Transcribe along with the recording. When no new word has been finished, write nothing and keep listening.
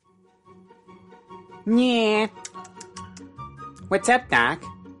Yeah. What's up, Doc?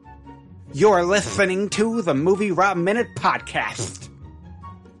 You're listening to the MovieRob Minute Podcast.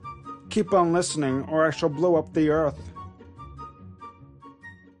 Keep on listening, or I shall blow up the earth.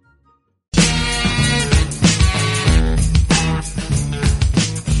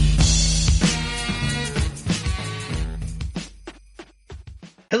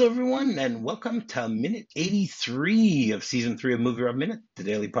 Hello, everyone, and welcome to Minute 83 of Season 3 of MovieRob Minute, the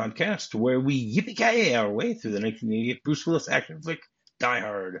daily podcast where we yippee-ki-yay our way through the 1988 Bruce Willis action flick Die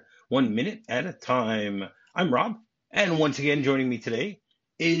Hard, 1 minute at a time. I'm Rob, and once again joining me today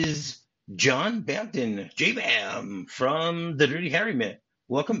is John Bampton, J-Bam, from the Dirty Harry Minute.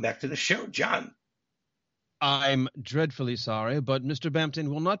 Welcome back to the show, John. I'm dreadfully sorry, but Mr. Bampton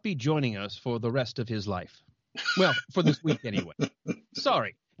will not be joining us for the rest of his life. Well, for this week anyway.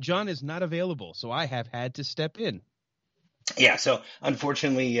 Sorry, John is not available, so I have had to step in. Yeah, so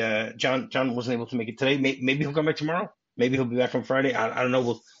unfortunately, John wasn't able to make it today. Maybe he'll come back tomorrow. Maybe he'll be back on Friday. I don't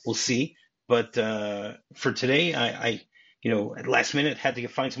know. We'll see. But for today, I at last minute had to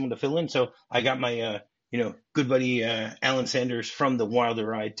find someone to fill in. So I got my good buddy Alan Sanders from the Wilder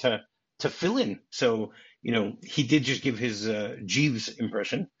Ride to fill in. So he did just give his Jeeves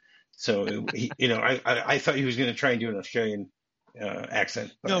impression. So I thought he was going to try and do an Australian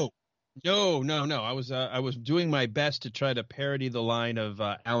accent. But... No. I was doing my best to try to parody the line of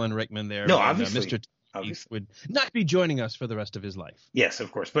Alan Rickman there. No, when, obviously, Mr. T would not be joining us for the rest of his life. Yes,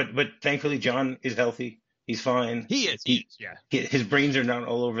 of course. But thankfully, John is healthy. He's fine. He is. Yeah. His brains are not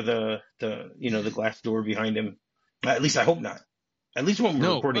all over the glass door behind him. At least I hope not. At least when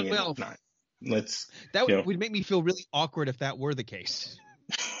we're recording it, it's not. Would make me feel really awkward if that were the case.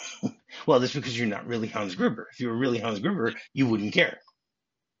 Well, that's because you're not really Hans Gruber. If you were really Hans Gruber, you wouldn't care.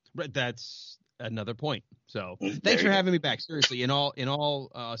 But that's another point. So thanks for having me back. Seriously, in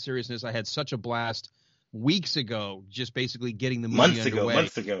all seriousness, I had such a blast weeks ago, just basically getting the movie underway.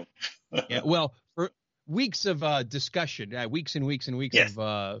 Months ago. Yeah, well, for weeks of discussion, weeks and weeks and weeks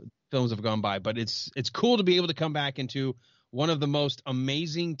of films have gone by. But it's cool to be able to come back into one of the most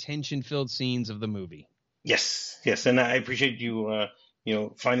amazing tension-filled scenes of the movie. Yes, and I appreciate you.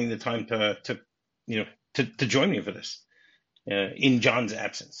 Finding the time to join me for this in John's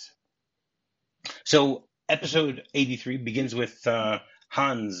absence. So episode 83 begins with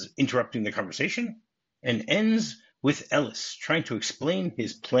Hans interrupting the conversation and ends with Ellis trying to explain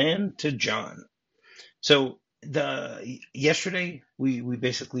his plan to John. So yesterday we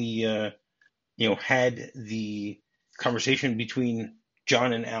basically had the conversation between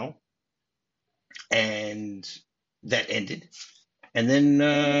John and Al, and that ended. And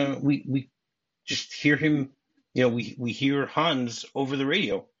then we just hear him, we hear Hans over the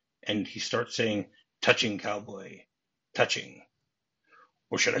radio, and he starts saying, "Touching, cowboy, touching."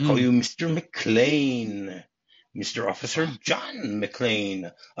 Or should I call you Mr. McClane, Mr. Officer John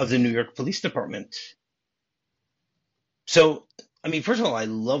McClane of the New York Police Department? So, I mean, first of all, I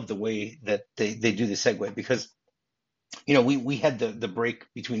love the way that they do the segue because, we had the break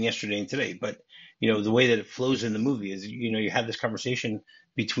between yesterday and today, but the way that it flows in the movie is, you have this conversation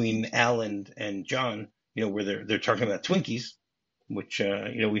between Al and John, where they're talking about Twinkies, which,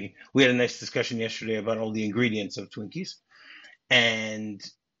 we had a nice discussion yesterday about all the ingredients of Twinkies. And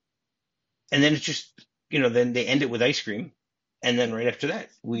then it's just, then they end it with ice cream. And then right after that,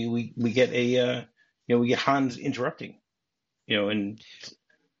 we get we get Hans interrupting, and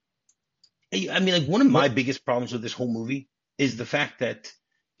I mean, like, one of my biggest problems with this whole movie is the fact that,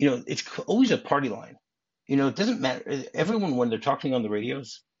 it's always a party line. It doesn't matter. Everyone, when they're talking on the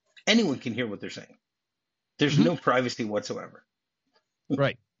radios, anyone can hear what they're saying. There's no privacy whatsoever.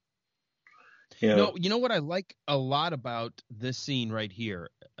 Right. No, you know what I like a lot about this scene right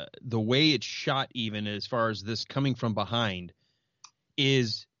here, the way it's shot, even as far as this coming from behind,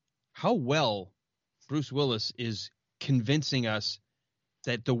 is how well Bruce Willis is convincing us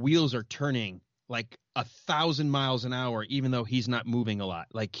that the wheels are turning like 1,000 miles an hour, even though he's not moving a lot.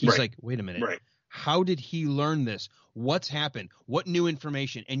 Like, he's like, wait a minute. Right. How did he learn this? What's happened? What new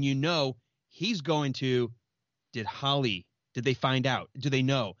information? And he's going to, did they find out? Do they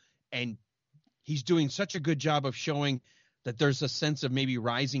know? And he's doing such a good job of showing that there's a sense of maybe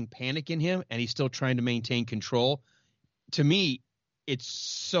rising panic in him, and he's still trying to maintain control. To me, it's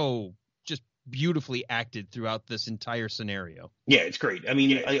so just beautifully acted throughout this entire scenario. Yeah, it's great. I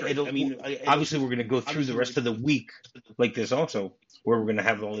mean, obviously we're going to go through the rest of the week like this also, where we're going to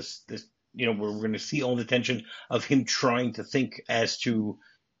have all this, where we're going to see all the tension of him trying to think as to,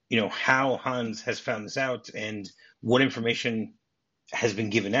 how Hans has found this out and what information has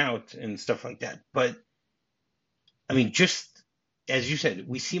been given out and stuff like that. But I mean, just as you said,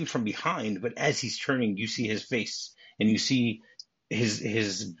 we see him from behind, but as he's turning, you see his face and you see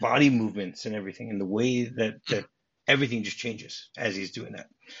his body movements and everything, and the way that everything just changes as he's doing that.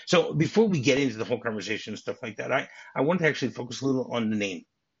 So before we get into the whole conversation and stuff like that, I want to actually focus a little on the name.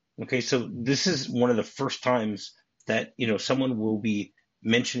 Okay, so this is one of the first times that someone will be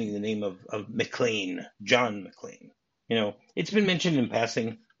mentioning the name of McClane, John McClane. It's been mentioned in passing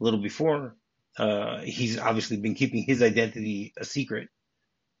a little before. He's obviously been keeping his identity a secret,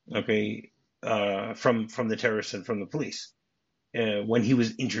 okay, from the terrorists and from the police. When he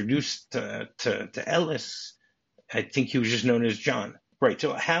was introduced to Ellis, I think he was just known as John. Right.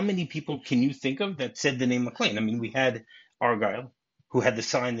 So how many people can you think of that said the name McClane? I mean, we had Argyle, who had the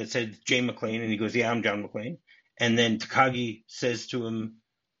sign that said J. McClane, and he goes, "Yeah, I'm John McClane." And then Takagi says to him,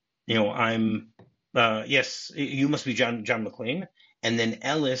 yes, you must be John McClane. And then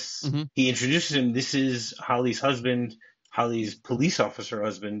Ellis, he introduces him. This is Holly's husband, Holly's police officer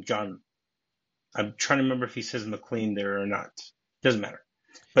husband, John. I'm trying to remember if he says McClane there or not. Doesn't matter.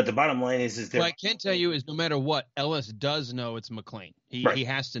 But the bottom line is that. What I can tell you is, no matter what, Ellis does know it's McClane. He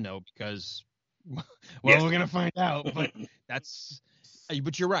has to know because, we're going to find out. But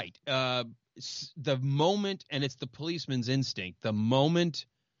but you're right. The moment, and it's the policeman's instinct, the moment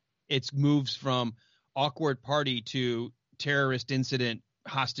it moves from awkward party to terrorist incident,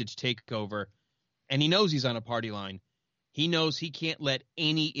 hostage takeover, and he knows he's on a party line, he knows he can't let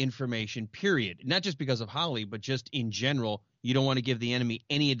any information, period, not just because of Holly, but just in general. You don't want to give the enemy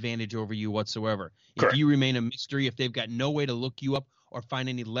any advantage over you whatsoever. Correct. If you remain a mystery, if they've got no way to look you up or find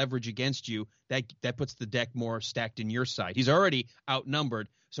any leverage against you, that puts the deck more stacked in your side. He's already outnumbered,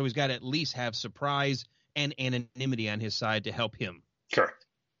 so he's got to at least have surprise and anonymity on his side to help him. Correct.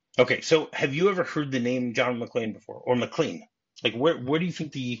 Okay, so have you ever heard the name John McClane before, or McClane? Like, where do you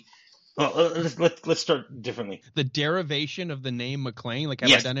think the? Well, let's start differently. The derivation of the name McClane. Like,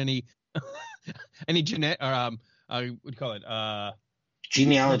 have I done any what do you call it?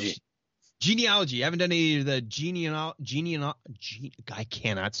 Genealogy. Genealogy. I haven't done any of the I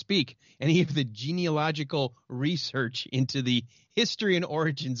cannot speak. Any of the genealogical research into the history and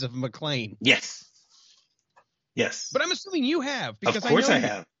origins of McClane. Yes. But I'm assuming you have. Because of course I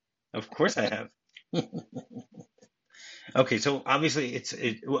have. Of course I have. Okay, so obviously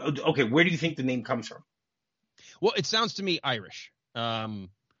okay, where do you think the name comes from? Well, it sounds to me Irish.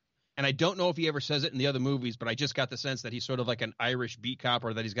 And I don't know if he ever says it in the other movies, but I just got the sense that he's sort of like an Irish beat cop,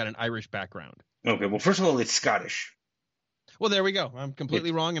 or that he's got an Irish background. Okay, well, first of all, it's Scottish. Well, there we go. I'm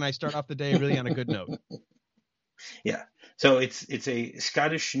completely wrong, and I start off the day really on a good note. Yeah. So it's a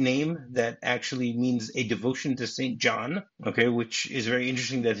Scottish name that actually means a devotion to Saint John, okay, which is very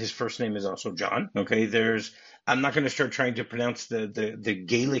interesting that his first name is also John. Okay, I'm not going to start trying to pronounce the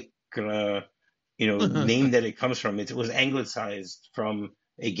Gaelic name that it comes from. It was anglicized from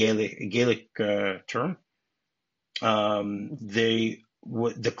a Gaelic term. The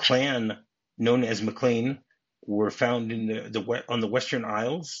clan known as McClane were found in on the Western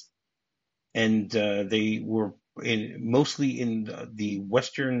Isles, and they were mostly in the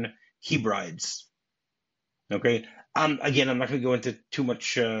Western Hebrides. Okay. Again, I'm not going to go into too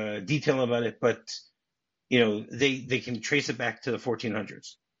much detail about it, but they can trace it back to the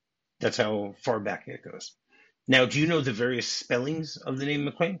 1400s. That's how far back it goes. Now, do you know the various spellings of the name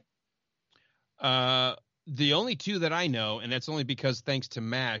McClane? The only two that I know, and that's only because thanks to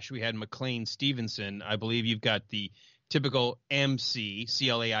MASH, we had McClane Stevenson. I believe you've got the typical MC,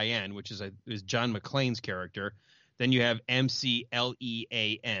 C-L-A-I-N, which is John McClane's character. Then you have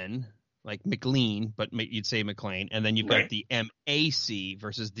M-C-L-E-A-N, like McLean, but you'd say McClane. And then you've got the M-A-C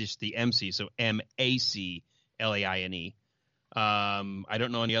versus just the M-C, so M-A-C-L-A-I-N-E. I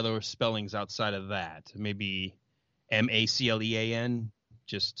don't know any other spellings outside of that. Maybe M-A-C-L-E-A-N,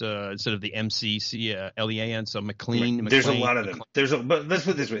 just instead of the M-C-C-L-E-A-N. So McLean. There's a lot of them. But let's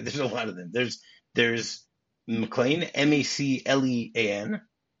put it this way: there's a lot of them. There's McClane, M-A-C-L-E-A-N.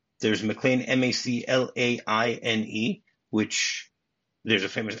 There's McClane, M-A-C-L-A-I-N-E, which there's a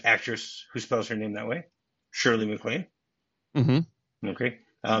famous actress who spells her name that way, Shirley MacLaine. Mm-hmm. Okay.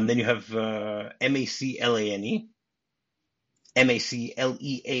 Then you have M-A-C-L-A-N-E.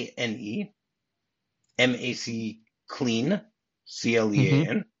 M-A-C-L-E-A-N-E, M-A-C Clean,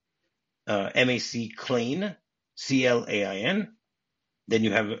 C-L-E-A-N, M-A-C Clain, C-L-A-I-N. Then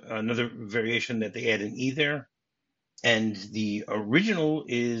you have another variation that they add an E there. And the original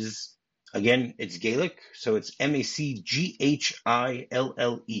is, again, it's Gaelic, so it's M-A-C-G-H-I-L-L-E.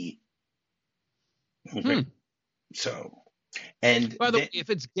 Okay. So... And by the way, if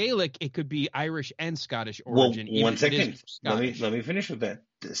it's Gaelic, it could be Irish and Scottish origin. Well, one second. Let me finish with that.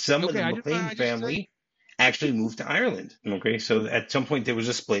 Some of the McClane family actually moved to Ireland. Okay, so at some point there was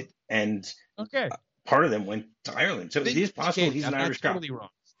a split, and Okay. part of them went to Ireland. So it is possible he's an I'm not Irish cop. totally wrong.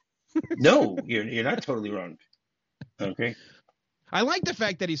 No, you're not totally wrong. Okay. I like the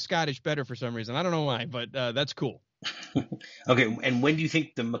fact that he's Scottish better for some reason. I don't know why, but that's cool. Okay, and when do you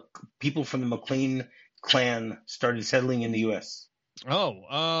think the people from the McClane clan started settling in the U.S.?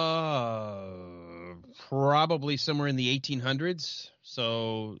 Probably somewhere in the 1800s.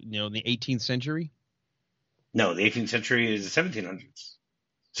 So, the 18th century. No, the 18th century is the 1700s.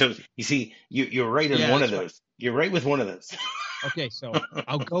 So you see, you're right on one of those. Right. You're right with one of those. Okay, so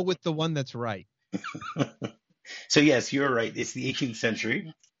I'll go with the one that's right. So yes, you're right. It's the 18th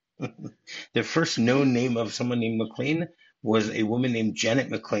century. The first known name of someone named McClane was a woman named Janet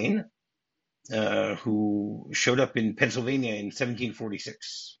McClane, who showed up in Pennsylvania in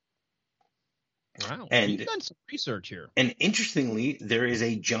 1746. Wow, and you've done some research here. And interestingly, there is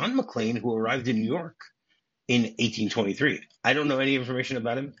a John McClane who arrived in New York in 1823. I don't know any information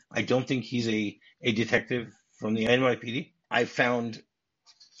about him. I don't think he's a detective from the NYPD. I found,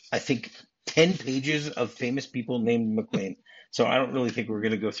 I think, 10 pages of famous people named McClane. So I don't really think we're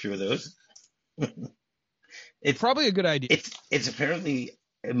going to go through those. It's probably a good idea. It's apparently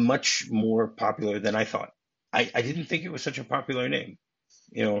much more popular than I thought. I didn't think it was such a popular name,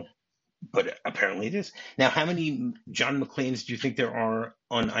 but apparently it is. Now, how many John McClanes do you think there are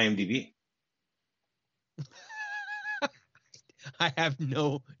on IMDb? I have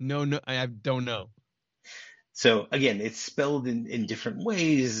I don't know. So again, it's spelled in different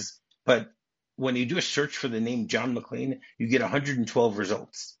ways, but when you do a search for the name John McClane, you get 112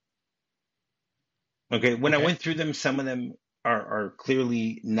 results. Okay, when I went through them, some of them are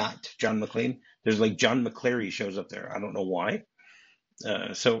clearly not John McClane. There's like John McClary shows up there. I don't know why.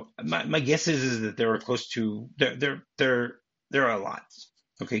 So my guess is that there are close to there are a lot.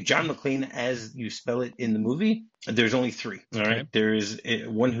 Okay, John McClane, as you spell it in the movie, there's only 3. All right, there is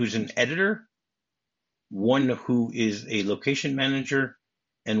one who's an editor, one who is a location manager,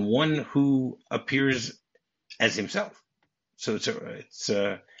 and one who appears as himself. So it's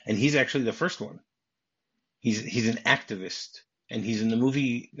and he's actually the first one. He's an activist, and he's in the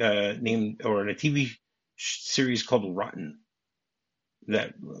movie named, or in a TV series called Rotten.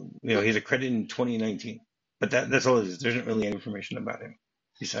 That he has a credit in 2019, but that's all it is. There isn't really any information about him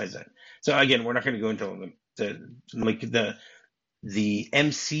besides that. So again, we're not going to go into all of them. The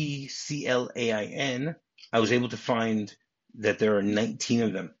MCCLAIN, I was able to find that there are 19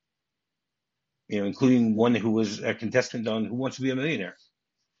 of them, including one who was a contestant on Who Wants to Be a Millionaire.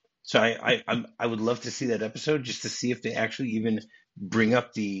 So I would love to see that episode just to see if they actually even bring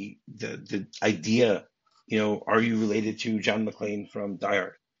up the idea, are you related to John McClane from Die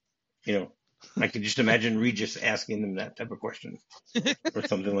Hard? I could just imagine Regis asking them that type of question or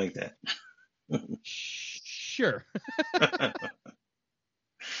something like that. Sure.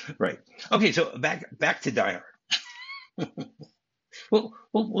 Right. Okay. So back to Die Hard.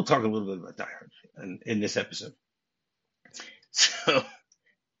 We'll talk a little bit about Die Hard in this episode. So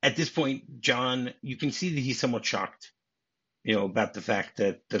at this point, John, you can see that he's somewhat shocked, about the fact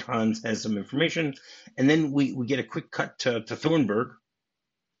that Hans has some information. And then we get a quick cut to Thornburg,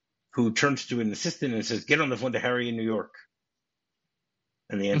 who turns to an assistant and says, "Get on the phone to Harry in New York."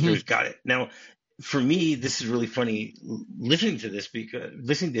 And the answer is, "Got it." Now, for me, this is really funny listening to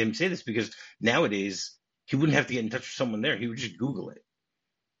him say this, because nowadays he wouldn't have to get in touch with someone there. He would just Google it.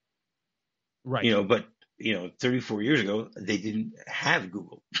 Right. But 34 years ago, they didn't have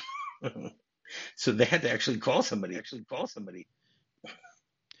Google. So they had to actually call somebody.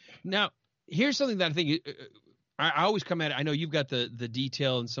 Now, here's something that I think I always come at it. I know you've got the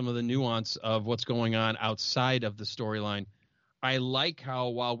detail and some of the nuance of what's going on outside of the storyline. I like how,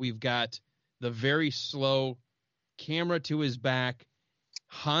 while we've got the very slow camera to his back,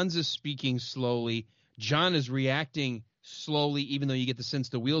 Hans is speaking slowly, John is reacting slowly, even though you get the sense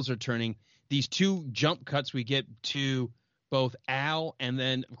the wheels are turning. These 2 jump cuts we get to both Al and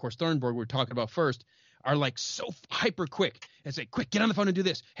then, of course, Thornburg we're talking about first are like so hyper quick. And say, quick, get on the phone and do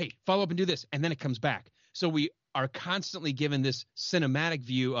this. Hey, follow up and do this. And then it comes back. So we are constantly given this cinematic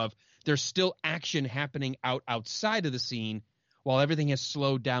view of there's still action happening outside of the scene while everything has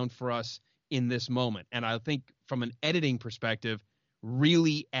slowed down for us in this moment. And I think from an editing perspective,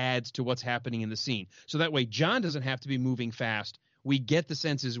 really adds to what's happening in the scene. So that way John doesn't have to be moving fast. We get the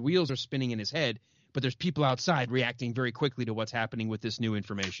sense his wheels are spinning in his head, but there's people outside reacting very quickly to what's happening with this new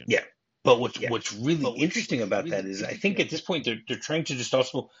information. Yeah. But what's really interesting about that is, I think at this point they're trying to just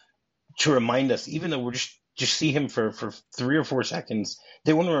also to remind us, even though we're just see him for 3 or 4 seconds,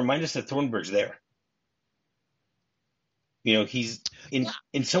 they want to remind us that Thornburg's there. You know, he's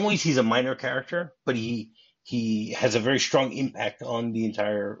in some ways he's a minor character, but he has a very strong impact on the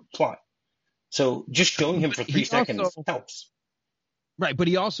entire plot. So just showing him for 3 seconds helps. Right, but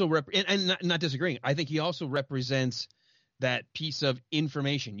he also and not disagreeing. I think he also represents that piece of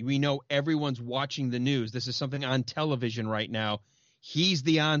information. We know everyone's watching the news. This is something on television right now. He's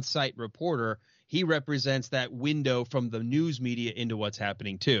the on-site reporter. He represents that window from the news media into what's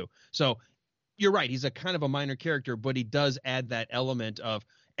happening too. So you're right. He's a kind of a minor character, but he does add that element of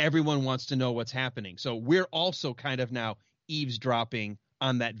everyone wants to know what's happening. So we're also kind of now eavesdropping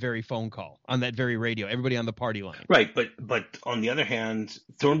on that very phone call, on that very radio, everybody on the party line. Right, but on the other hand,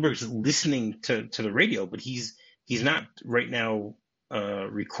 Thornburg's listening to the radio, but he's not right now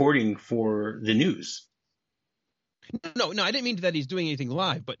recording for the news. No, I didn't mean that he's doing anything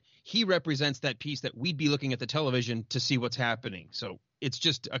live, but he represents that piece that we'd be looking at the television to see what's happening. So it's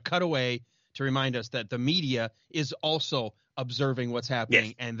just a cutaway to remind us that the media is also observing what's happening,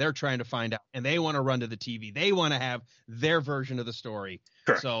 yes, and they're trying to find out, and they want to run to the TV. They want to have their version of the story.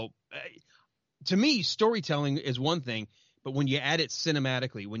 Correct. So to me, storytelling is one thing, but when you add it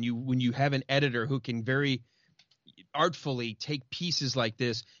cinematically, when you have an editor who can very artfully take pieces like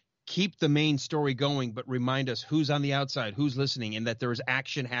this, keep the main story going, but remind us who's on the outside, who's listening, and that there is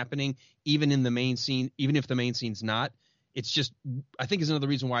action happening even in the main scene, even if the main scene's not. It's just, I think, is another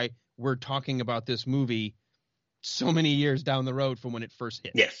reason why we're talking about this movie so many years down the road from when it first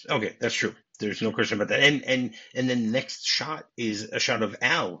hit. Yes. Okay. That's true. There's no question about that. And then the next shot is a shot of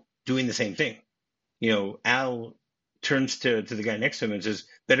Al doing the same thing. You know, Al turns to the guy next to him and says,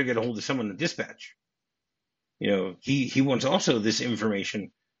 better get a hold of someone to dispatch. You know, he wants also this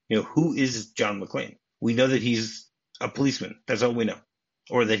information. You know, who is John McClane? We know that he's a policeman. That's all we know.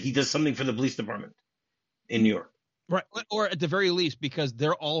 Or that he does something for the police department in New York. Right. Or at the very least, because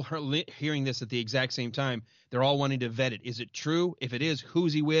they're all hearing this at the exact same time, they're all wanting to vet it. Is it true? If it is,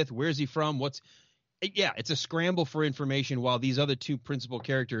 who's he with? Where's he from? It's a scramble for information while these other two principal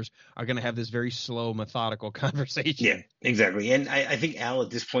characters are going to have this very slow, methodical conversation. Yeah, exactly. And I think Al at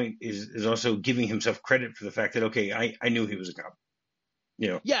this point is also giving himself credit for the fact that, okay, I knew he was a cop. You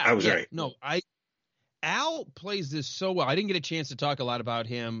know, yeah, I was right. No, Al plays this so well. I didn't get a chance to talk a lot about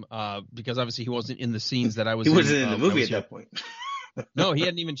him because obviously he wasn't in the scenes that I was in. He wasn't in the movie at that point. No, he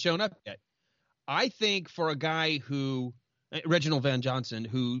hadn't even shown up yet. I think for a guy who, Reginald Van Johnson,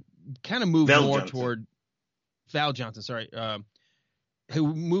 who kind of moved toward Val Johnson, sorry,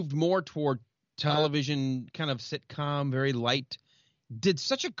 who moved more toward television, kind of sitcom, very light, did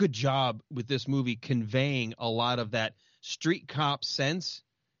such a good job with this movie conveying a lot of that street cop sense.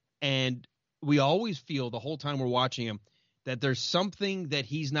 And we always feel the whole time we're watching him that there's something that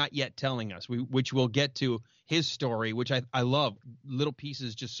he's not yet telling us, which we'll get to his story, which I love. Little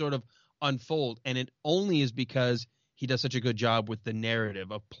pieces just sort of unfold. And it only is because he does such a good job with the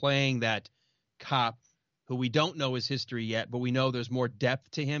narrative of playing that cop who we don't know his history yet, but we know there's more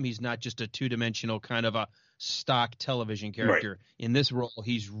depth to him. He's not just a two-dimensional kind of a stock television character. Right. In this role,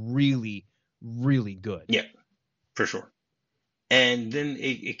 he's really, really good. Yeah, for sure. And then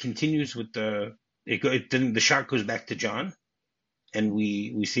it continues with then the shot goes back to John, and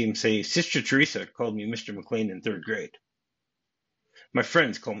we see him say, Sister Teresa called me Mr. McClane in 3rd grade. My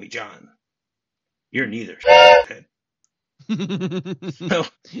friends call me John. You're neither. So,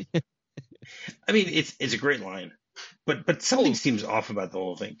 I mean, it's a great line, but something seems off about the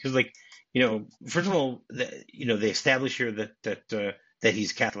whole thing because, like, you know, first of all, they establish here that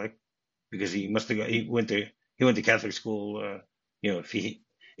he's Catholic because he went to Catholic school. You know,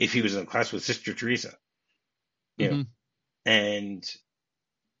 if he was in a class with Sister Teresa, you know, and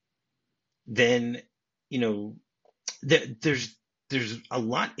then, you know, there's a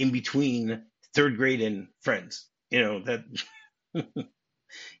lot in between 3rd grade and friends, you know, that,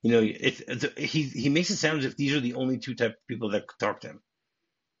 you know, he makes it sound as if these are the only two type of people that could talk to him,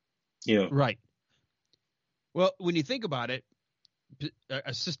 you know. Right. Well, when you think about it,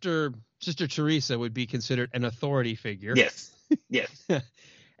 a Sister Teresa would be considered an authority figure. Yes. Yes.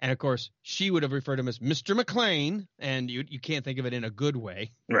 And of course, she would have referred to him as Mr. McClane, and you can't think of it in a good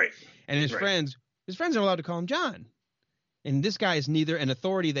way. Right. And his friends are allowed to call him John. And this guy is neither an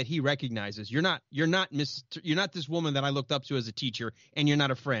authority that he recognizes. You're not this woman that I looked up to as a teacher, and you're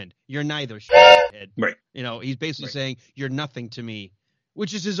not a friend. You're neither. Right. You know, he's basically saying you're nothing to me,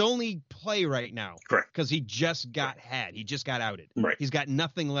 which is his only play right now. Correct. Because he just got had. He just got outed. Right. He's got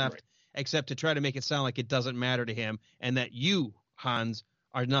nothing left except to try to make it sound like it doesn't matter to him and that you, Hans,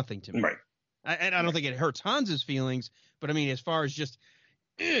 are nothing to me. Right. And I don't think it hurts Hans's feelings, but I mean, as far as just,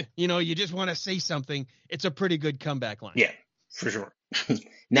 you know, you just want to say something, it's a pretty good comeback line. Yeah, for sure.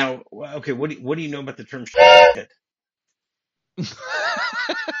 Now, okay, what do you know about the term shithead?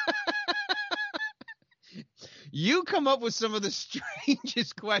 You come up with some of the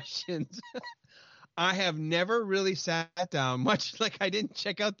strangest questions. I have never really sat down, much like I didn't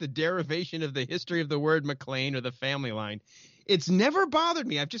check out the derivation of the history of the word McClane or the family line. It's never bothered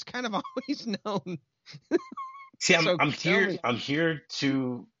me. I've just kind of always known. See, So I'm tell here. me. I'm here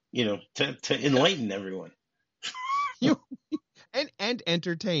to to enlighten everyone. You and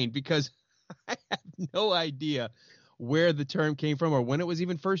entertain, because I have no idea where the term came from or when it was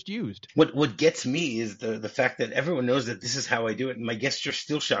even first used. What gets me is the fact that everyone knows that this is how I do it, and my guests are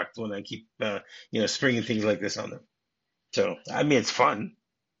still shocked when I keep springing things like this on them. So I mean, it's fun.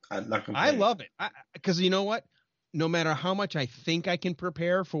 I'm not I complaining. love it, because you know what? No matter how much I think I can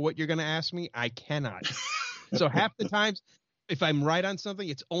prepare for what you're going to ask me, I cannot. So half the times, if I'm right on something,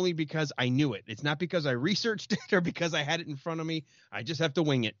 it's only because I knew it. It's not because I researched it or because I had it in front of me. I just have to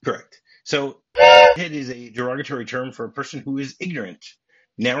wing it. Correct. So, head is a derogatory term for a person who is ignorant,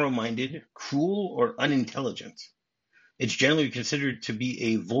 narrow-minded, cruel, or unintelligent. It's generally considered to be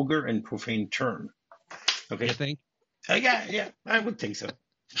a vulgar and profane term. Okay. You think? Yeah, I would think so.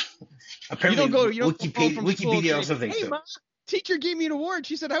 You Apparently, don't go home from school and Wikipedia say, also thinks "Hey, so. Mom, teacher gave me an award.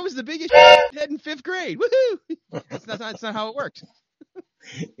 She said I was the biggest head in 5th grade. Woohoo!" That's not how it works.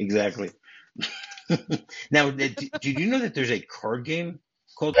 Exactly. Now, did you know that there's a card game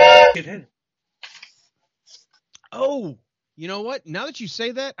called Shithead? Oh, you know what? Now that you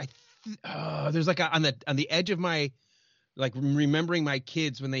say that, there's like on the edge of my, like, remembering my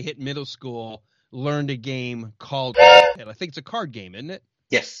kids when they hit middle school learned a game called I think it's a card game, isn't it?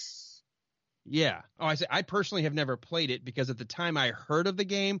 Yes. Yeah. Oh, I personally have never played it because at the time I heard of the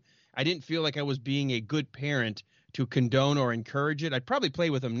game, I didn't feel like I was being a good parent to condone or encourage it. I'd probably play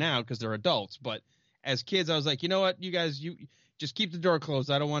with them now because they're adults, but as kids, I was like, you know what, you guys, you just keep the door closed.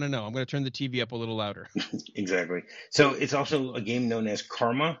 I don't want to know. I'm going to turn the TV up a little louder. Exactly. So it's also a game known as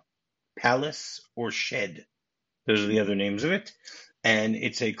Karma, Palace, or Shed. Those are the other names of it. And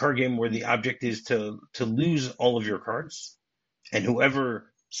it's a card game where the object is to lose all of your cards, and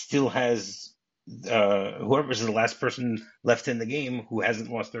whoever still has whoever's the last person left in the game who hasn't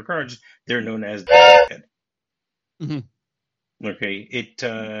lost their cards, they're known as Head. Mm-hmm. Okay,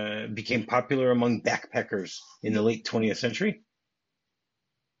 it became popular among backpackers in the late 20th century,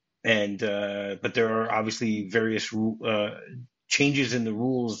 and but there are obviously various changes in the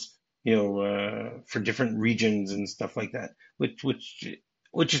rules, for different regions and stuff like that, which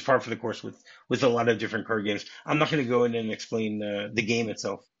is par for the course with a lot of different card games. I'm not going to go in and explain the game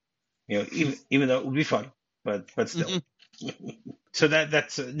itself, even though it would be fun, but still. Mm-hmm. So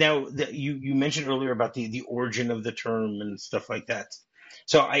that's now that you mentioned earlier about the origin of the term and stuff like that.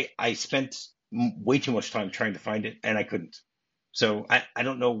 So I spent way too much time trying to find it, and I couldn't. So I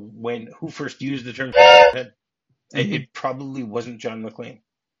don't know who first used the term. It probably wasn't John McClane.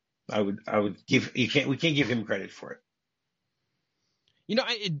 I would give we can't give him credit for it.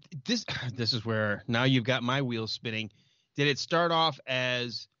 This is where now you've got my wheels spinning. Did it start off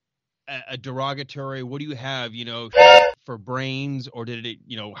as a derogatory? What do you have, for brains, or did it,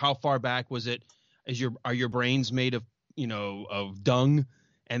 how far back was it? Are your brains made of, of dung?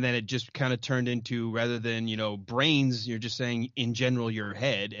 And then it just kind of turned into, rather than, brains, you're just saying in general your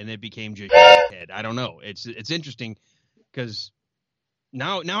head, and it became just head. I don't know. It's interesting because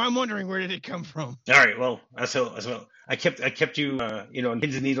now I'm wondering, where did it come from? All right. Well, so I kept you on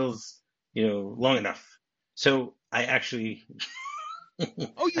pins and needles long enough. So I actually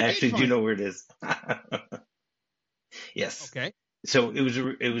I actually do know where it is. Yes. Okay. So it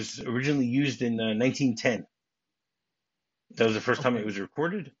was originally used in 1910. That was the first time it was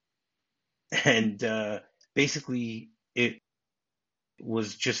recorded, and basically it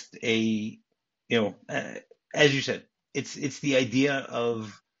was just as you said, it's the idea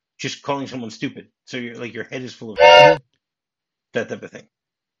of just calling someone stupid. So you're like, your head is full of that type of thing.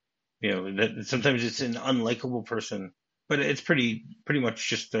 That sometimes it's an unlikable person, but it's pretty much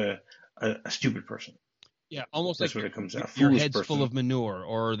just a stupid person. Yeah, almost That's like what it comes out. Your head's full of manure,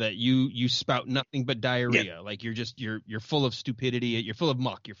 or that you spout nothing but diarrhea. Yeah. Like you're full of stupidity. You're full of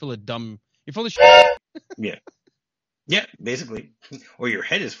muck. You're full of dumb. You're full of shit. Yeah, basically. Or your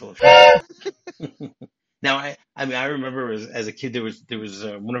head is full of shit. Now, I remember as a kid, there was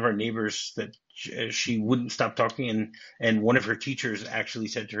one of our neighbors that she wouldn't stop talking, and one of her teachers actually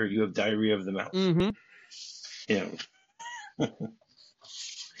said to her, "You have diarrhea of the mouth." Mm-hmm.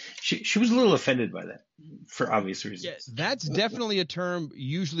 She was a little offended by that, for obvious reasons. Yeah, that's definitely a term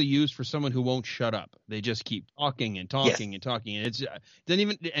usually used for someone who won't shut up. They just keep talking and talking and talking, and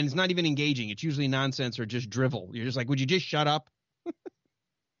it's not even engaging. It's usually nonsense or just drivel. You're just like, would you just shut up?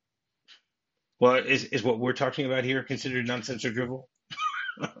 Well, is what we're talking about here considered nonsense or drivel?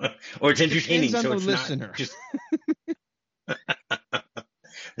 Or it's entertaining, Depends on so the it's listener. not just.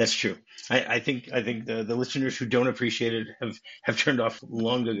 That's true. I think the listeners who don't appreciate it have turned off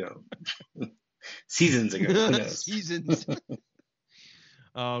long ago, seasons ago. Who knows? Seasons.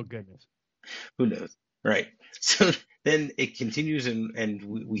 Oh goodness. Who knows? Right. So then it continues, and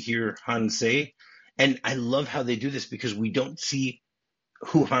we hear Hans say, and I love how they do this because we don't see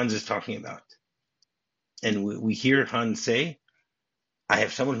who Hans is talking about, and we hear Hans say, "I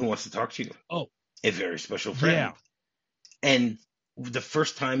have someone who wants to talk to you, Oh a very special friend." yeah. And the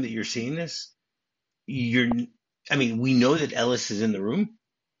first time that you're seeing this, I mean, we know that Ellis is in the room,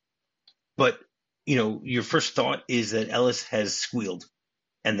 but your first thought is that Ellis has squealed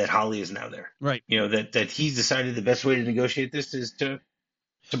and that Holly is now there. Right. That he's decided the best way to negotiate this is to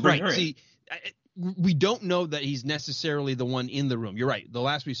bring Right. her in. See, we don't know that he's necessarily the one in the room. You're right. The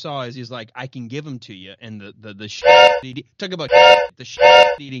last we saw is he's like, I can give him to you. And the talk about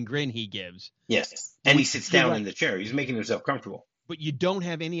the eating grin he gives. Yes. And he sits down right. in the chair. He's making himself comfortable. But you don't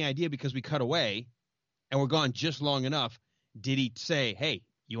have any idea because we cut away and we're gone just long enough. Did he say, hey,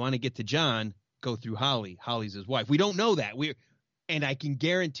 you want to get to John? Go through Holly. Holly's his wife. We don't know that. And I can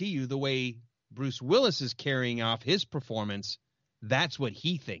guarantee you the way Bruce Willis is carrying off his performance, that's what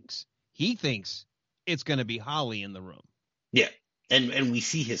he thinks. He thinks it's going to be Holly in the room. Yeah. And we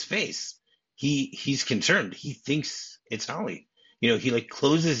see his face. He's concerned. He thinks it's Holly. He like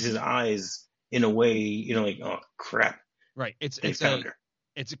closes his eyes in a way, like, oh crap. Right. It's found her.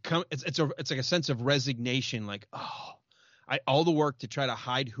 It's like a sense of resignation, like, oh, all the work to try to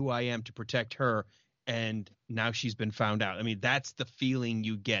hide who I am to protect her, and now she's been found out. I mean, that's the feeling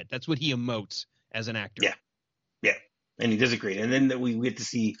you get. That's what he emotes as an actor. Yeah. Yeah. And he does it great. And then we get to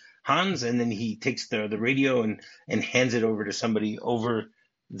see Hans, and then he takes the radio and hands it over to somebody over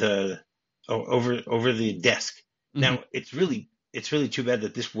the desk. Mm-hmm. Now it's really too bad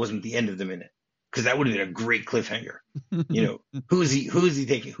that this wasn't the end of the minute, because that would have been a great cliffhanger. Who is he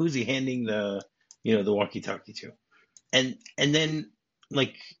taking? Who's he handing the walkie-talkie to? And then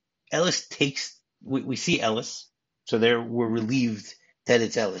like Ellis takes. We see Ellis, so we're relieved that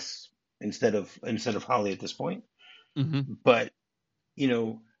it's Ellis instead of Holly at this point. Mm-hmm. But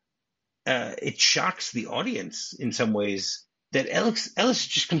it shocks the audience in some ways that Ellis is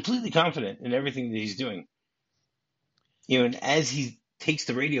just completely confident in everything that he's doing. And as he takes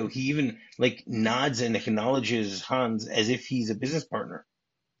the radio, he even like nods and acknowledges Hans as if he's a business partner.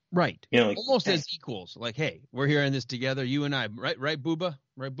 Right. Like, almost as equals. Like, hey, we're here in this together, you and I. Right, Booba?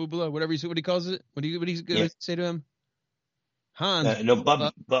 Right, Boobala? Whatever what he calls it. What he's going to say to him? Hans. No,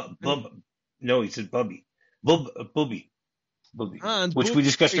 Bub. No, he said Bubby. Booby. Hans, which we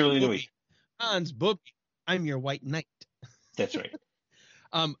discussed earlier in the week. Hans, Booby, I'm your white knight. That's right.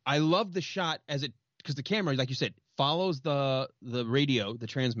 I love the shot because the camera, like you said, follows the radio, the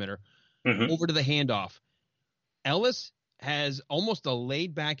transmitter, over to the handoff. Ellis has almost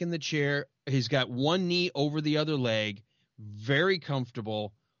laid back in the chair. He's got one knee over the other leg, very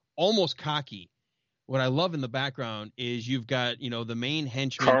comfortable, almost cocky. What I love in the background is you've got, the main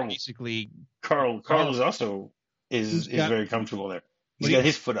henchman basically. Carl is also is very comfortable there. He's got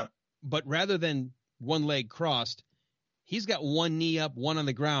his foot up. But rather than one leg crossed, he's got one knee up, one on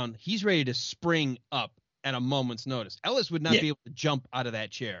the ground. He's ready to spring up at a moment's notice. Ellis would not be able to jump out of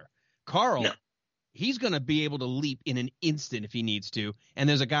that chair. Carl, he's going to be able to leap in an instant if he needs to. And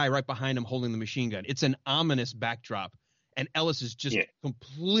there's a guy right behind him holding the machine gun. It's an ominous backdrop. And Ellis is just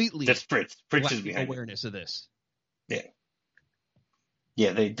completely that's Fritz. Fritz is behind awareness of this. Yeah.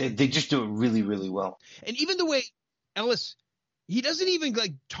 Yeah, they just do it really, really well. And even the way Ellis, he doesn't even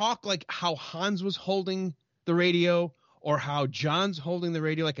like talk like how Hans was holding the radio or how John's holding the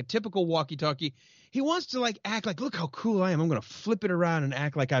radio, like a typical walkie-talkie. He wants to like act like, look how cool I am. I'm going to flip it around and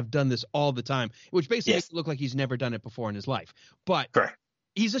act like I've done this all the time, which basically makes it look like he's never done it before in his life. But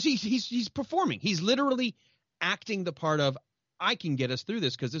he's performing. He's literally acting the part of, I can get us through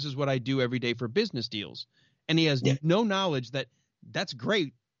this because this is what I do every day for business deals. And he has no knowledge that that's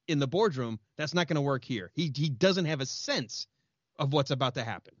great in the boardroom. That's not going to work here. He doesn't have a sense of what's about to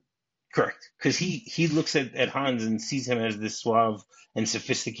happen. Correct. Because he looks at Hans and sees him as this suave and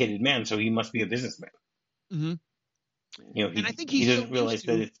sophisticated man, so he must be a businessman. Mm-hmm. And I think he doesn't realize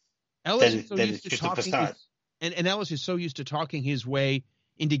that it's just a facade. And Ellis is so used to talking his way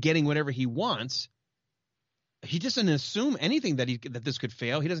into getting whatever he wants. He doesn't assume anything that this could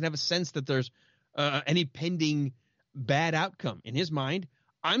fail. He doesn't have a sense that there's any pending bad outcome. In his mind,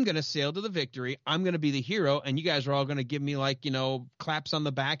 I'm going to sail to the victory. I'm going to be the hero. And you guys are all going to give me like, claps on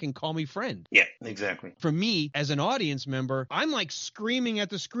the back and call me friend. Yeah, exactly. For me, as an audience member, I'm like screaming at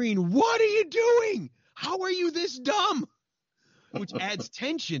the screen, what are you doing? How are you this dumb? Which adds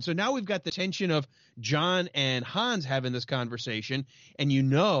tension. So now we've got the tension of John and Hans having this conversation, and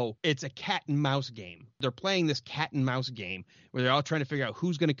it's a cat and mouse game. They're playing this cat and mouse game where they're all trying to figure out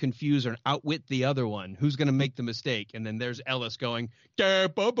who's going to confuse or outwit the other one, who's going to make the mistake. And then there's Ellis going,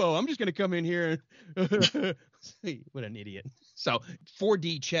 Bobo, I'm just going to come in here. What an idiot. So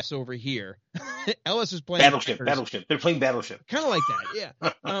 4D chess over here. Ellis is playing Battleship. They're playing Battleship. Kind of like that,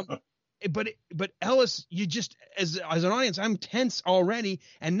 yeah. But Ellis, you just as an audience, I'm tense already,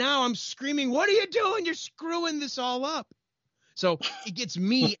 and now I'm screaming, "What are you doing? You're screwing this all up!" So it gets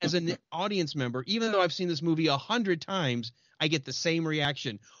me as an audience member, even though I've seen this movie 100 times, I get the same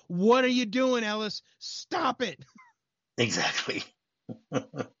reaction. What are you doing, Ellis? Stop it! Exactly.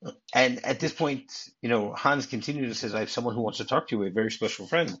 And at this point, Hans continues and says, "I have someone who wants to talk to you, a very special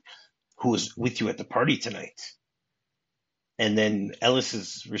friend who was with you at the party tonight." And then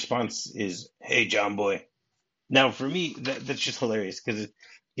Ellis's response is, "Hey, John boy." Now, for me, that's just hilarious because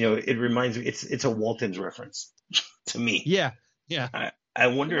it reminds me it's a Walton's reference to me. Yeah. I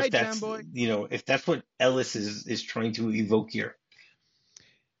wonder if John that's boy. If that's what Ellis is trying to evoke here.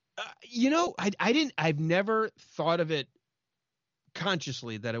 I've never thought of it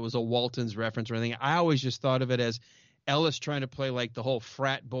consciously that it was a Walton's reference or anything. I always just thought of it as Ellis trying to play like the whole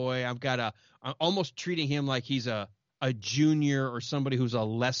frat boy. I'm almost treating him like he's a junior or somebody who's a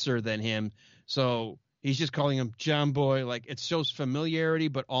lesser than him. So he's just calling him John boy. Like it shows familiarity,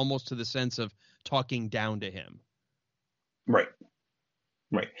 but almost to the sense of talking down to him. Right.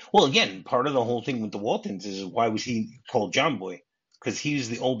 Well, again, part of the whole thing with the Waltons is why was he called John boy? Because he was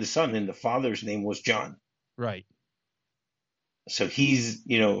the oldest son and the father's name was John. Right. So he's,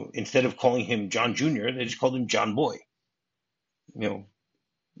 instead of calling him John Jr., they just called him John boy.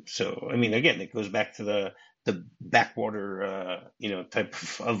 So, I mean, again, it goes back to the backwater, type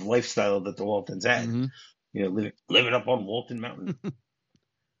of lifestyle that the Waltons had, mm-hmm. Living up on Walton Mountain.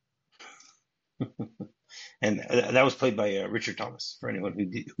 And that was played by Richard Thomas, for anyone who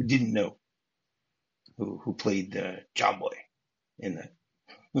didn't know, who played John Boy in that.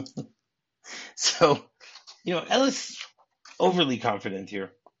 So, Ellis overly confident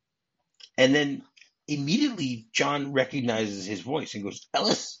here. And then immediately John recognizes his voice and goes,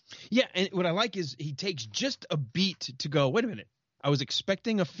 "Ellis." Yeah, and what I like is he takes just a beat to go, wait a minute, I was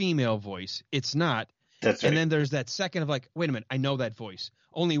expecting a female voice. It's not. That's right. And then there's that second of like, wait a minute, I know that voice.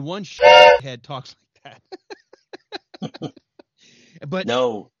 Only one head talks like that. But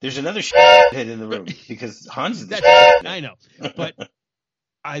no, there's another head in the room because Hans is the I know. But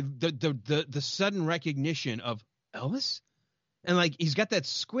the sudden recognition of Ellis, and like he's got that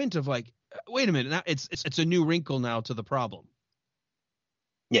squint of like, wait a minute, now it's a new wrinkle now to the problem.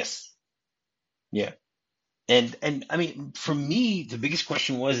 Yes. Yeah. And I mean, for me, the biggest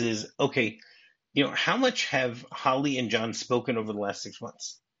question is, okay, how much have Holly and John spoken over the last 6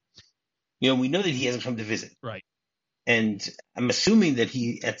 months? We know that he hasn't come to visit. Right. And I'm assuming that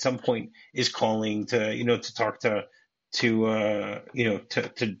he at some point is calling to talk to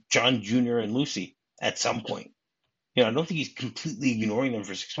John Jr. and Lucy at some point. I don't think he's completely ignoring them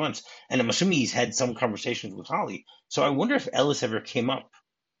for 6 months. And I'm assuming he's had some conversations with Holly. So I wonder if Ellis ever came up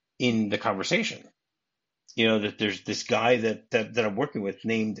in the conversation. That there's this guy that I'm working with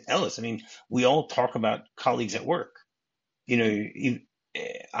named Ellis. I mean, we all talk about colleagues at work.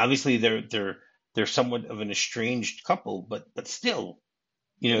 Obviously they're somewhat of an estranged couple, but still,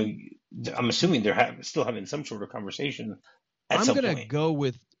 I'm assuming they're still having some sort of conversation at some point. I'm going to go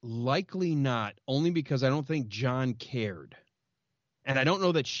with likely not, only because I don't think John cared. And I don't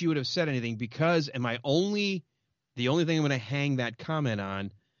know that she would have said anything because, the only thing I'm going to hang that comment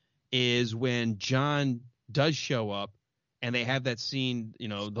on is when John does show up and they have that scene,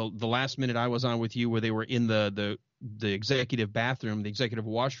 the last minute I was on with you where they were in the executive bathroom, the executive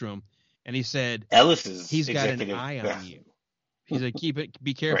washroom, and he said, he's got an eye on you. He's like,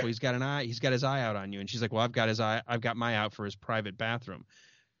 be careful. Right. He's got his eye out on you. And she's like, well, I've got my out for his private bathroom.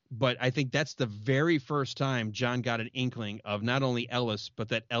 But I think that's the very first time John got an inkling of not only Ellis, but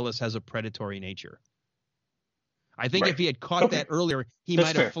that Ellis has a predatory nature. I think if he had caught that earlier, he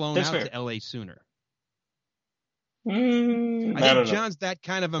might have flown out to LA sooner. I think John's that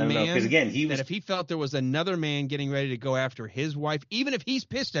kind of a man again, that if he felt there was another man getting ready to go after his wife, even if he's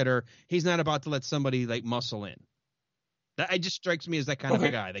pissed at her, he's not about to let somebody like muscle in. That it just strikes me as that kind of a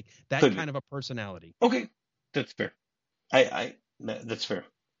guy, like that kind of a personality. Okay, that's fair. That's fair.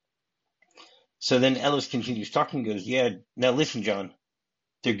 So then Ellis continues talking, goes, "Yeah, now listen, John.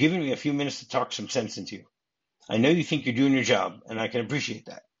 They're giving me a few minutes to talk some sense into you. I know you think you're doing your job, and I can appreciate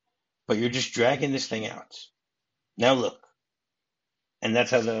that, but you're just dragging this thing out. Now look, and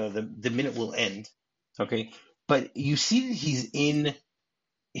that's how the minute will end. Okay, but you see that he's in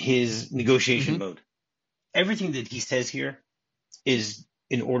his negotiation mode. Everything that he says here is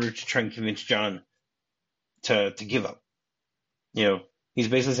in order to try and convince John to give up. You know, he's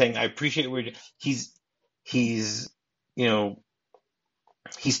basically saying, "I appreciate where he's you know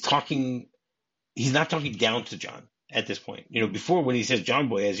he's talking. He's not talking down to John at this point. You know, before when he says John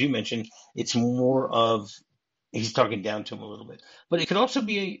Boy, as you mentioned, it's more of he's talking down to him a little bit. But it could also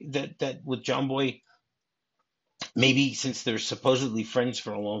be that with John Boy, maybe since they're supposedly friends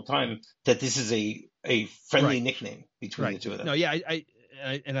for a long time, that this is a friendly nickname between the two of them. No, yeah,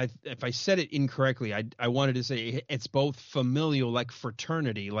 if I said it incorrectly, I wanted to say it's both familial, like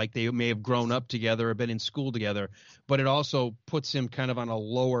fraternity, like they may have grown up together or been in school together, but it also puts him kind of on a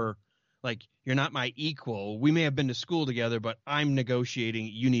lower, like, you're not my equal. We may have been to school together, but I'm negotiating.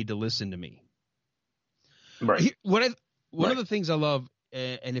 You need to listen to me. Right. One of the things I love,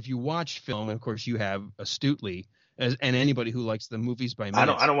 and if you watch film, and of course you have astutely, and anybody who likes the movies by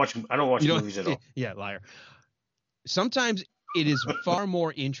minutes. I don't watch movies at all. Yeah, liar. Sometimes it is far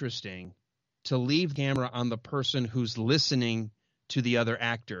more interesting to leave the camera on the person who's listening to the other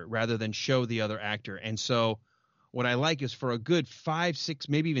actor rather than show the other actor. And so what I like is for a good 5, 6,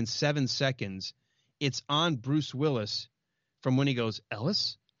 maybe even 7 seconds, it's on Bruce Willis from when he goes,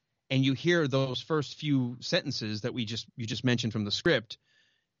 Ellis? And you hear those first few sentences that you just mentioned from the script.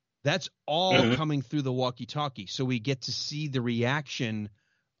 That's all coming through the walkie-talkie. So we get to see the reaction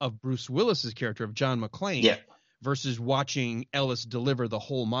of Bruce Willis's character of John McClane versus watching Ellis deliver the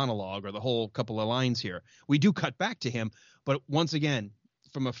whole monologue or the whole couple of lines here. We do cut back to him, but once again,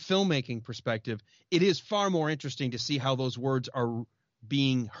 from a filmmaking perspective, it is far more interesting to see how those words are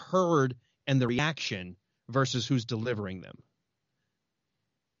being heard and the reaction versus who's delivering them.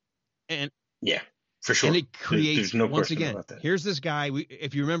 And yeah, for sure. And it creates, there's no once question again, about that. Here's this guy.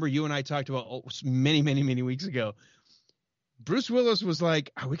 If you remember, you and I talked about many, many, many weeks ago. Bruce Willis was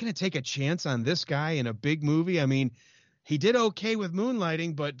like, are we going to take a chance on this guy in a big movie? I mean, he did okay with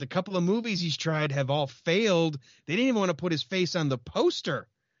Moonlighting, but the couple of movies he's tried have all failed. They didn't even want to put his face on the poster.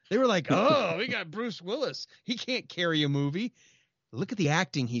 They were like, oh, we got Bruce Willis. He can't carry a movie. Look at the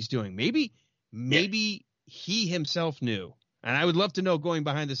acting he's doing. Maybe he himself knew. And I would love to know, going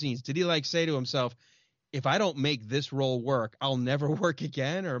behind the scenes, did he like say to himself, if I don't make this role work, I'll never work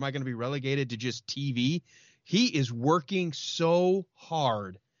again? Or am I going to be relegated to just TV? He is working so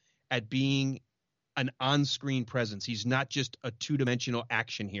hard at being an on-screen presence. He's not just a two-dimensional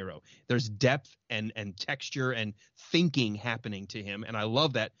action hero. There's depth and texture and thinking happening to him, and I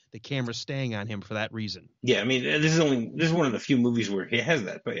love that the camera's staying on him for that reason. Yeah, I mean, this is one of the few movies where he has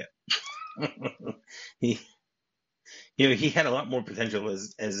that, but yeah. he had a lot more potential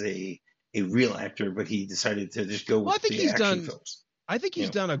as a real actor, but he decided to just go with the action films. I think he's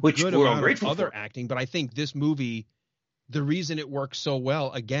done a good amount of other acting, but I think this movie, the reason it works so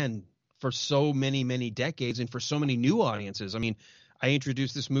well, again, for so many, many decades and for so many new audiences. I mean, I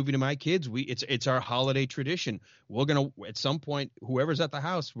introduced this movie to my kids. It's our holiday tradition. We're going to, at some point, whoever's at the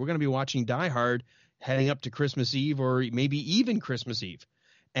house, we're going to be watching Die Hard heading up to Christmas Eve or maybe even Christmas Eve.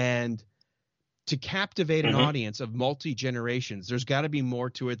 And to captivate an audience of multi-generations, there's got to be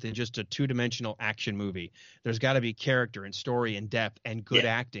more to it than just a two-dimensional action movie. There's got to be character and story and depth and good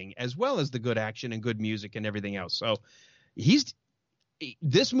acting, as well as the good action and good music and everything else. So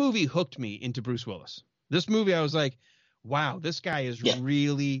this movie hooked me into Bruce Willis. This movie, I was like, wow, this guy is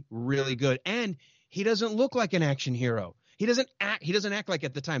really, really good. And he doesn't look like an action hero. He doesn't act like,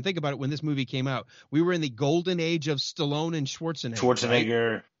 at the time. Think about it. When this movie came out, we were in the golden age of Stallone and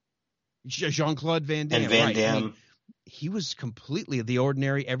Schwarzenegger. Right? Jean-Claude Van Damme. And Van Damme. I mean, he was completely the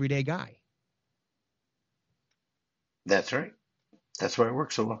ordinary, everyday guy. That's right. That's why it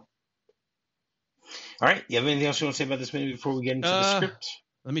works so well. All right. You have anything else you want to say about this movie before we get into the script?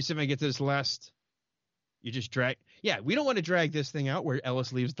 Let me see if I get to this last. You just drag. Yeah, we don't want to drag this thing out where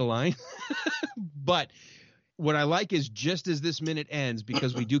Ellis leaves the line. But what I like is just as this minute ends,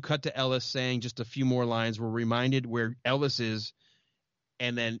 because we do cut to Ellis saying just a few more lines, we're reminded where Ellis is.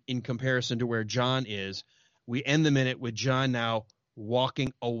 And then in comparison to where John is, we end the minute with John now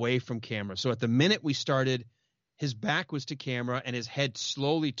walking away from camera. So at the minute we started, his back was to camera and his head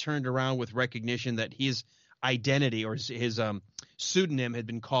slowly turned around with recognition that his identity or his pseudonym had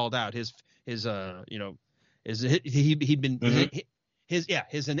been called out. His anonymity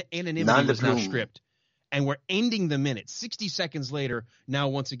was now stripped. And we're ending the minute 60 seconds later, now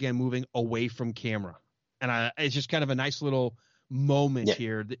once again moving away from camera. And it's just kind of a nice little moment Yeah.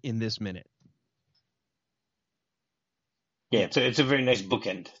 here in this minute. Yeah, it's a very nice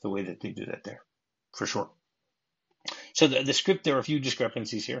bookend, the way that they do that there, for sure. So the script, there are a few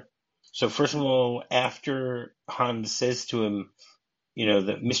discrepancies here. So first of all, after Hans says to him,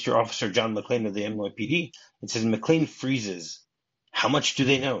 that Mr. Officer John McClane of the NYPD, it says McClane freezes. How much do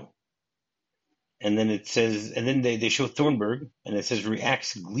they know? And then it says, and then they show Thornburg, and it says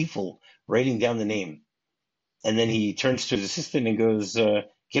reacts gleeful, writing down the name. And then he turns to his assistant and goes,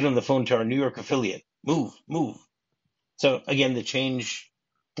 get on the phone to our New York affiliate. Move, move. So again, the change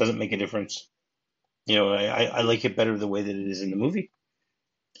doesn't make a difference. I like it better the way that it is in the movie.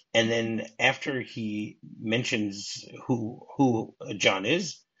 And then after he mentions who John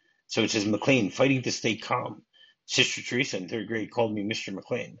is, so it says McClane fighting to stay calm. Sister Teresa in third grade called me Mr.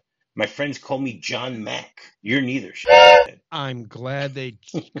 McClane. My friends call me John Mack. You're neither. I'm glad they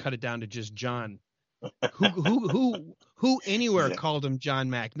cut it down to just John. Who anywhere called him John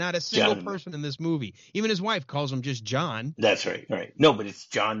Mack? Not a single person in this movie. Even his wife calls him just John. That's right. Right. No, but it's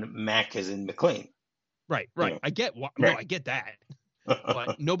John Mack as in McClane. Right. I get no, I get that.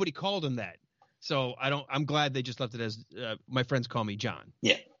 But nobody called him that. So I'm glad they just left it as my friends call me John.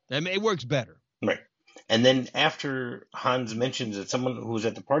 Yeah. I mean, it works better. Right. And then after Hans mentions that someone who was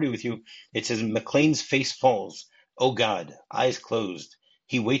at the party with you, it says McClane's face falls. Oh God, eyes closed.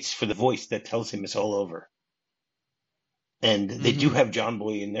 He waits for the voice that tells him it's all over. And they do have John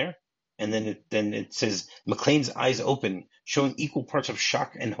Boy in there. And then it says McClane's eyes open, showing equal parts of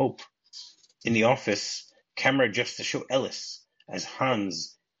shock and hope. In the office, camera adjusts to show Ellis as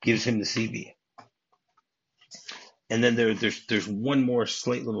Hans gives him the CB. And then there's one more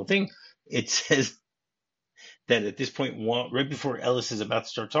slight little thing. It says that at this point, right before Ellis is about to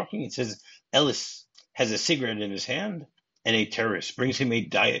start talking, it says Ellis has a cigarette in his hand and a terrorist brings him a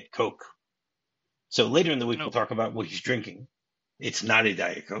Diet Coke. So later in the week, we'll talk about what he's drinking. It's not a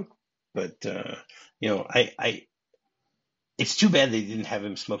Diet Coke, but it's too bad they didn't have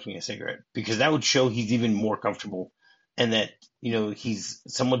him smoking a cigarette, because that would show he's even more comfortable and that, he's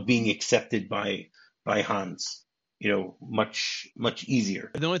somewhat being accepted by Hans, much, much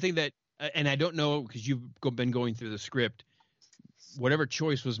easier. The only thing that, and I don't know, because you've been going through the script, whatever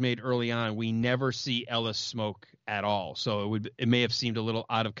choice was made early on, we never see Ellis smoke at all. So it may have seemed a little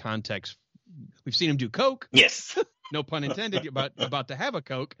out of context. We've seen him do coke. Yes. No pun intended, about to have a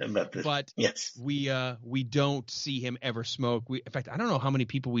coke. But yes, we don't see him ever smoke. In fact, I don't know how many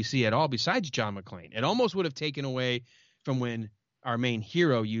people we see at all besides John McClane. It almost would have taken away from when our main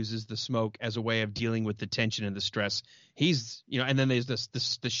hero uses the smoke as a way of dealing with the tension and the stress. He's, and then there's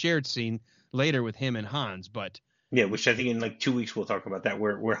the shared scene later with him and Hans, but yeah, which I think in like 2 weeks we'll talk about that,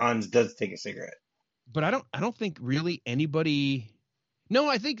 where Hans does take a cigarette. But I don't think really anybody. No,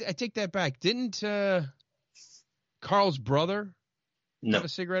 I take that back. Didn't Carl's brother have a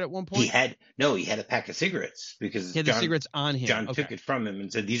cigarette at one point? He had a pack of cigarettes because he had the cigarettes on him. John took it from him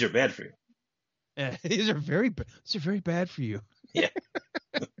and said, "These are bad for you." These are very bad for you. Yeah.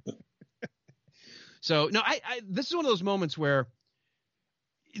 So no, this is one of those moments where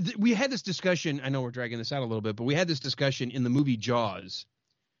we had this discussion. I know we're dragging this out a little bit, but we had this discussion in the movie Jaws.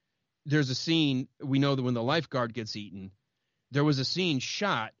 There's a scene, we know that when the lifeguard gets eaten, there was a scene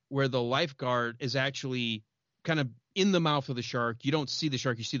shot where the lifeguard is actually kind of in the mouth of the shark. You don't see the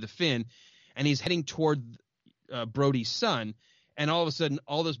shark, you see the fin, and he's heading toward Brody's son. And all of a sudden,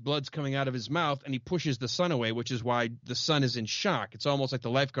 all this blood's coming out of his mouth, and he pushes the son away, which is why the son is in shock. It's almost like the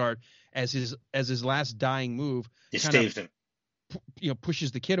lifeguard, as his last dying move, staves him.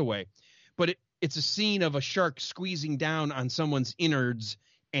 Pushes the kid away. But it's a scene of a shark squeezing down on someone's innards,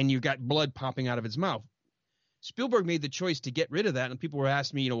 and you've got blood popping out of its mouth. Spielberg made the choice to get rid of that, and people were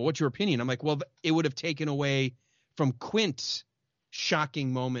asking me, what's your opinion? I'm like, well, it would have taken away from Quint's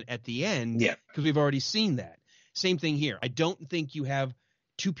shocking moment at the end, because we've already seen that. Same thing here. I don't think you have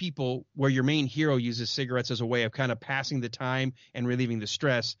two people where your main hero uses cigarettes as a way of kind of passing the time and relieving the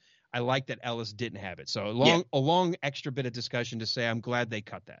stress. I like that Ellis didn't have it. So a long extra bit of discussion to say I'm glad they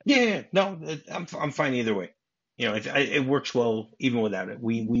cut that. Yeah, no, I'm fine either way. It works well even without it.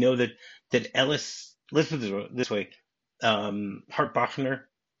 We know that Ellis. Let's put it this way: Hart Bochner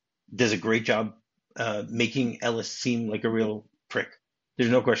does a great job making Ellis seem like a real prick.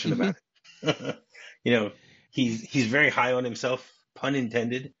 There's no question about it. He's very high on himself, pun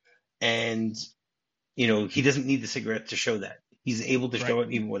intended, and he doesn't need the cigarette to show that. He's able to show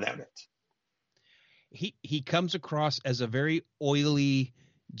it even without it. He comes across as a very oily,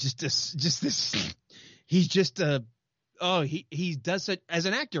 just this. He's just he does it as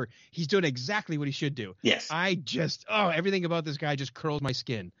an actor. He's doing exactly what he should do. Yes. Everything about this guy just curls my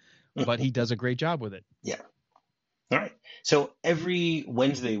skin, but he does a great job with it. Yeah. All right. So every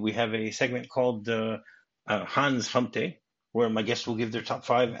Wednesday we have a segment called Hans Hump Day, where my guests will give their top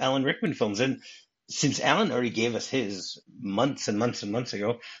 5 Alan Rickman films. And since Alan already gave us his months and months and months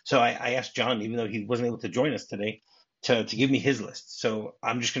ago, so I asked John, even though he wasn't able to join us today, to give me his list. So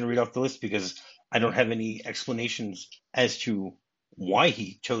I'm just going to read off the list because I don't have any explanations as to why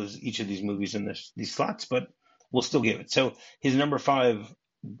he chose each of these movies in these slots, but we'll still give it. So his number 5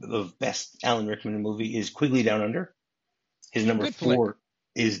 of best Alan Rickman movie is Quigley Down Under. His number Good 4 flick.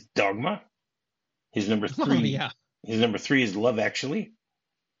 is Dogma. His number 3 Oh, yeah. His number 3 is Love Actually.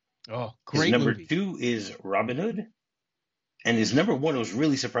 Oh, His great number movie. 2 is Robin Hood. And his number 1 was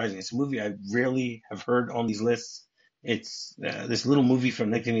really surprising. It's a movie I rarely have heard on these lists. It's this little movie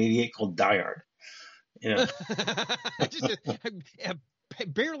from 1988 called Die Hard. You know,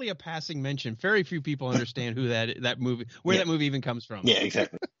 Barely a passing mention. Very few people understand who that movie, where that movie even comes from. Yeah,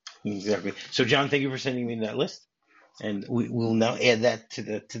 exactly. Exactly. So, John, thank you for sending me that list. And we'll now add that to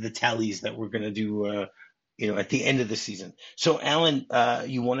the tallies that we're going to do, at the end of the season. So, Alan,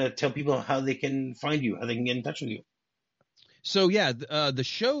 you want to tell people how they can find you, how they can get in touch with you? So, yeah, the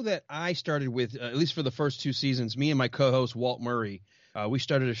show that I started with, at least for the first 2 seasons, me and my co-host, Walt Murray, we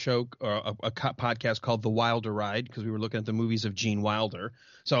started a show, a podcast called The Wilder Ride, because we were looking at the movies of Gene Wilder.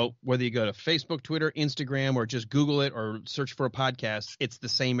 So whether you go to Facebook, Twitter, Instagram, or just Google it or search for a podcast, it's the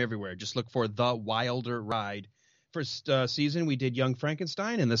same everywhere. Just look for The Wilder Ride. First season, we did Young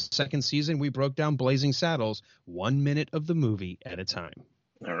Frankenstein, and the second season, we broke down Blazing Saddles, 1 minute of the movie at a time.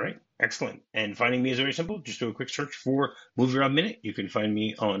 All right. Excellent. And finding me is very simple. Just do a quick search for MovieRob Minute. You can find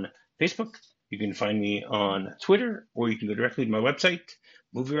me on Facebook. You can find me on Twitter, or you can go directly to my website,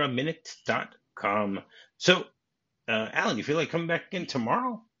 MovieRobMinute.com. So, Alan, you feel like coming back in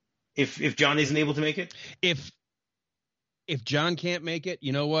tomorrow if John isn't able to make it? If John can't make it,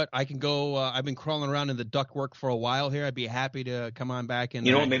 you know what? I can go. I've been crawling around in the ductwork for a while here. I'd be happy to come on back and.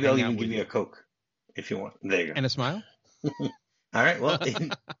 You know what? Maybe I'll even give you a Coke if you want. There you go. And a smile. All right. Well,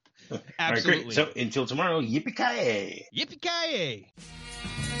 absolutely. All right, great. So until tomorrow, yippee-ki-yay. Yippee-ki-yay.